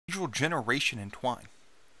procedural generation in Twine.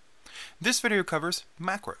 This video covers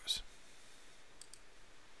macros.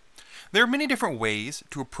 There are many different ways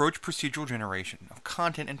to approach procedural generation of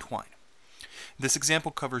content in Twine. This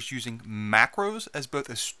example covers using macros as both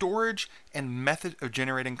a storage and method of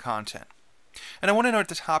generating content. And I want to note at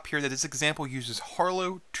the top here that this example uses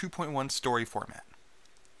Harlowe 2.1 story format.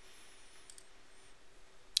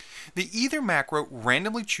 The either macro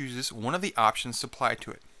randomly chooses one of the options supplied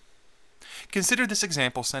to it. Consider this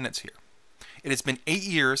example sentence here. It has been 8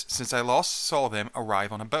 years since I last saw them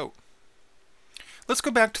arrive on a boat. Let's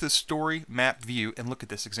go back to the story map view and look at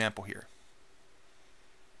this example here.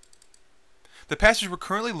 The passage we're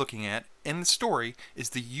currently looking at in the story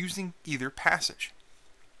is the using either passage.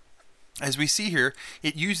 As we see here,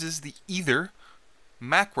 it uses the either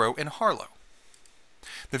macro in Harlowe.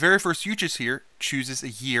 The very first usage here chooses a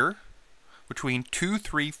year between 2,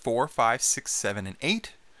 3, 4, 5, 6, 7, and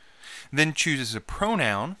 8, then chooses a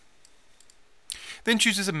pronoun, then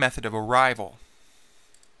chooses a method of arrival.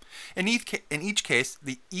 In each case,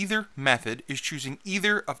 the either method is choosing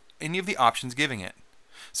either of any of the options giving it.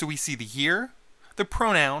 So we see the year, the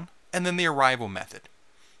pronoun, and then the arrival method.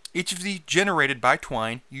 Each of these generated by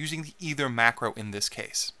Twine using the either macro in this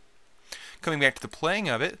case. Coming back to the playing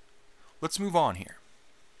of it, let's move on here.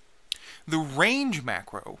 The range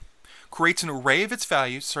macro creates an array of its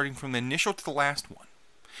values starting from the initial to the last one.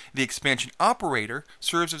 The expansion operator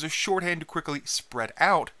serves as a shorthand to quickly spread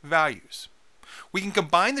out values. We can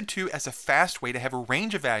combine the two as a fast way to have a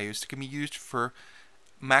range of values that can be used for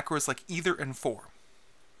macros like either and for.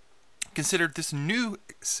 Consider this new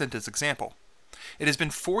sentence example. It has been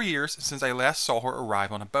 4 years since I last saw her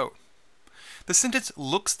arrive on a boat. The sentence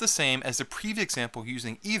looks the same as the previous example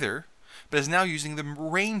using either, but is now using the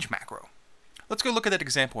range macro. Let's go look at that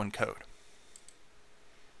example in code.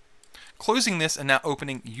 Closing this and now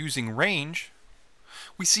opening using range,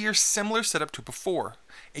 we see a similar setup to before.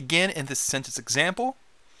 Again, in this sentence example,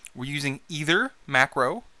 we're using either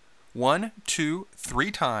macro 1, 2,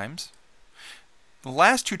 3 times. The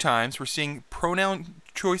last 2 times we're seeing pronoun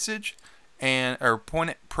choices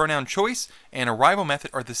pronoun choice and arrival method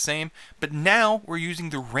are the same, but now we're using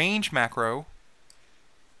the range macro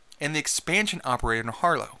and the expansion operator in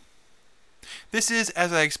Harlowe. This is,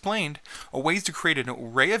 as I explained, a way to create an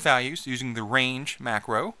array of values using the range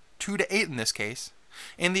macro, 2 to 8 in this case,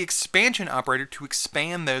 and the expansion operator to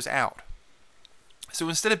expand those out. So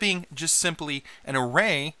instead of being just simply an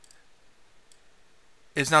array,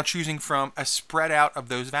 it's now choosing from a spread out of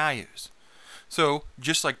those values. So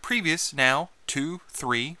just like previous, now 2,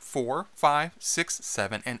 3, 4, 5, 6,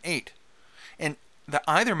 7, and 8. And the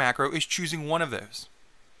either macro is choosing one of those.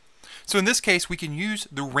 So in this case, we can use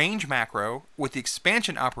the range macro with the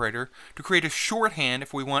expansion operator to create a shorthand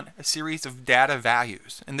if we want a series of data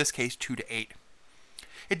values, in this case 2 to 8.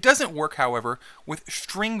 It doesn't work, however, with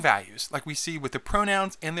string values like we see with the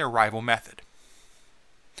pronouns and the arrival method.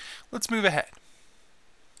 Let's move ahead.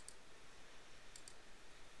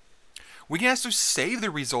 We can also save the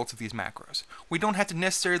results of these macros. We don't have to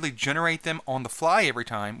necessarily generate them on the fly every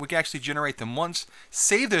time. We can actually generate them once,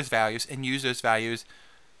 save those values, and use those values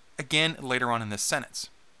again later on in this sentence.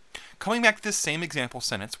 Coming back to this same example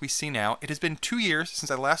sentence, we see now, it has been 2 years since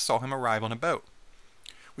I last saw him arrive on a boat.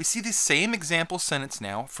 We see the same example sentence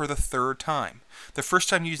now for the 3rd time. The first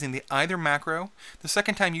time using the either macro, the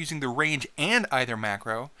second time using the range and either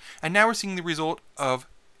macro, and now we're seeing the result of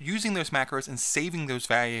using those macros and saving those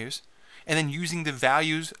values, and then using the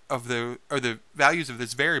values of the values of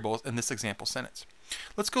this variables in this example sentence.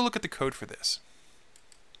 Let's go look at the code for this.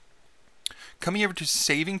 Coming over to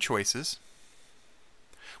saving choices,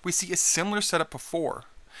 we see a similar setup before.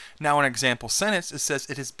 Now in example sentence, it says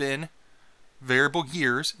it has been variable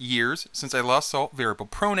years since I last saw variable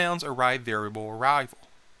pronouns arrive, variable arrival.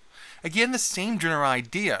 Again, the same general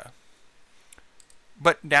idea.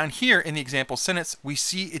 But down here in the example sentence, we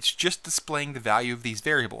see it's just displaying the value of these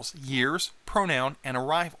variables, years, pronoun, and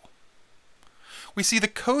arrival. We see the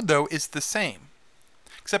code, though, is the same,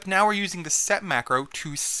 except now we're using the set macro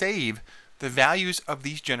to save the values of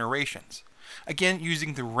these generations. Again,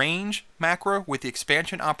 using the range macro with the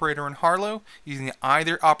expansion operator in Harlowe, using the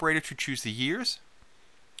either operator to choose the years,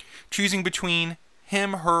 choosing between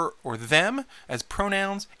him, her, or them as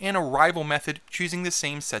pronouns, and arrival method, choosing the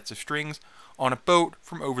same sets of strings on a boat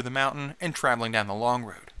from over the mountain and traveling down the long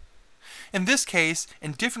road. In this case,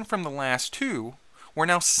 and different from the last two, we're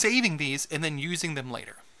now saving these and then using them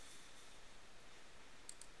later.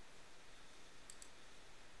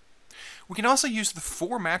 We can also use the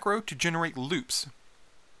for macro to generate loops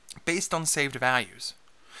based on saved values.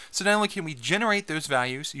 So not only can we generate those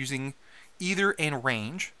values using either and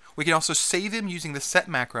range, We can also save them using the set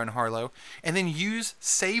macro in Harlowe, and then use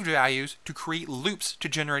saved values to create loops to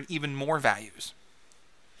generate even more values.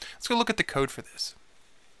 Let's go look at the code for this.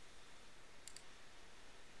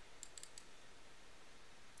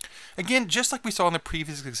 Again, just like we saw in the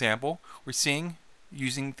previous example, we're seeing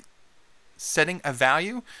setting a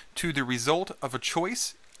value to the result of a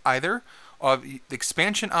choice, either of the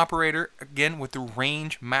expansion operator, again with the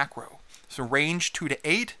range macro. So range 2 to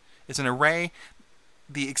 8 is an array.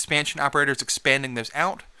 The expansion operator is expanding those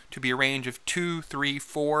out to be a range of 2, 3,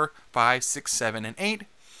 4, 5, 6, 7, and 8.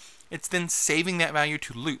 It's then saving that value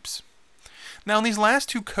to loops. Now in these last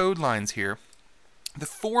two code lines here, the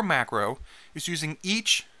for macro is using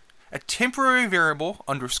each a temporary variable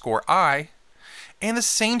underscore I, and the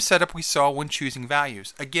same setup we saw when choosing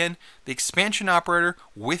values. Again, the expansion operator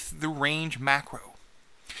with the range macro.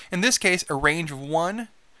 In this case, a range of 1,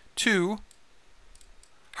 2,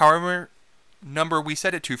 however number we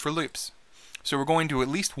set it to for loops. So we're going to at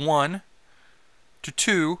least 1 to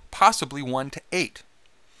 2, possibly 1 to 8.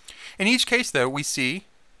 In each case, though, we see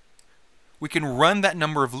we can run that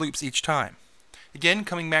number of loops each time. Again,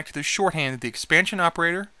 coming back to the shorthand of the expansion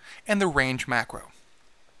operator and the range macro.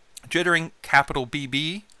 Jittering capital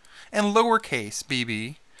BB and lowercase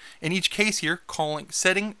bb. In each case here,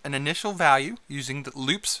 setting an initial value using the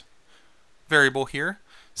loops variable here,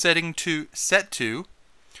 setting to set to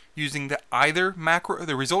using the either macro,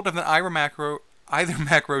 the result of the either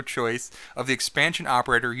macro choice of the expansion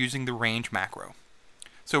operator using the range macro.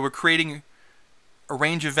 So we're creating a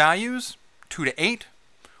range of values, 2 to 8.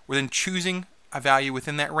 We're then choosing a value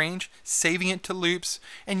within that range, saving it to loops,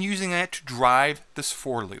 and using that to drive this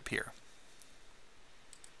for loop here.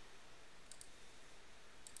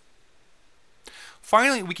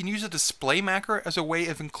 Finally, we can use a display macro as a way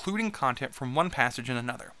of including content from one passage in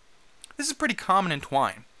another. This is pretty common in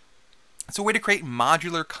Twine. It's a way to create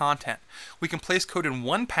modular content. We can place code in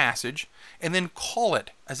one passage and then call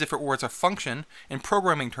it as if it were a function in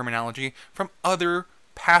programming terminology from other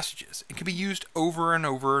passages. It can be used over and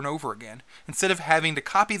over and over again. Instead of having to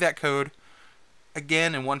copy that code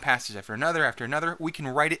again in one passage after another, we can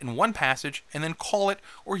write it in one passage and then call it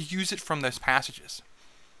or use it from those passages.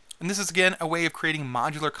 And this is again a way of creating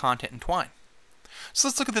modular content in Twine. So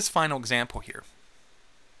let's look at this final example here.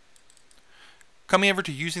 Coming over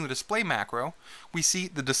to using the display macro, we see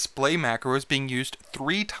the display macro is being used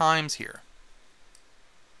 3 times here.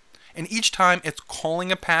 And each time it's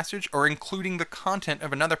calling a passage or including the content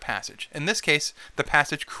of another passage. In this case, the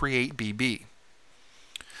passage create BB.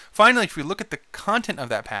 Finally, if we look at the content of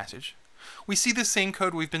that passage, we see the same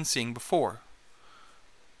code we've been seeing before.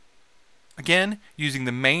 Again, using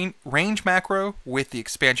the main range macro with the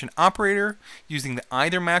expansion operator, using the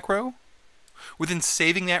either macro, within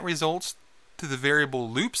saving that results to the variable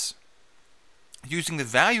loops, using the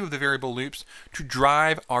value of the variable loops to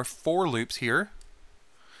drive our for loops here,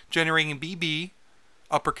 generating BB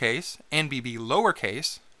uppercase and BB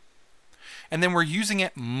lowercase, and then we're using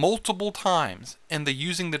it multiple times in the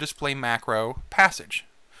using the display macro passage,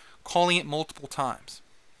 calling it multiple times.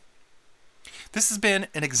 This has been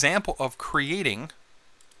an example of creating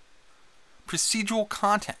procedural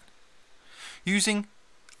content using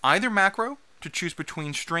either macro to choose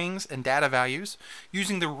between strings and data values,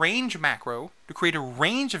 using the range macro to create a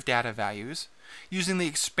range of data values, using the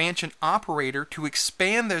expansion operator to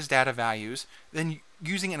expand those data values, then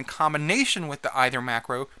using it in combination with the either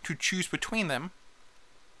macro to choose between them,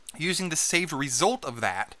 using the saved result of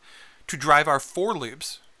that to drive our for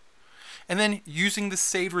loops, and then using the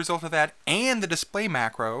saved result of that and the display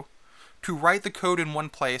macro to write the code in one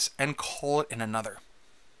place and call it in another.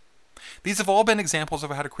 These have all been examples of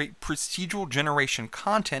how to create procedural generation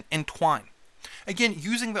content in Twine. Again,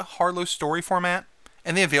 using the Harlowe story format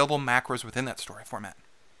and the available macros within that story format.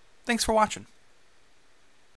 Thanks for watching.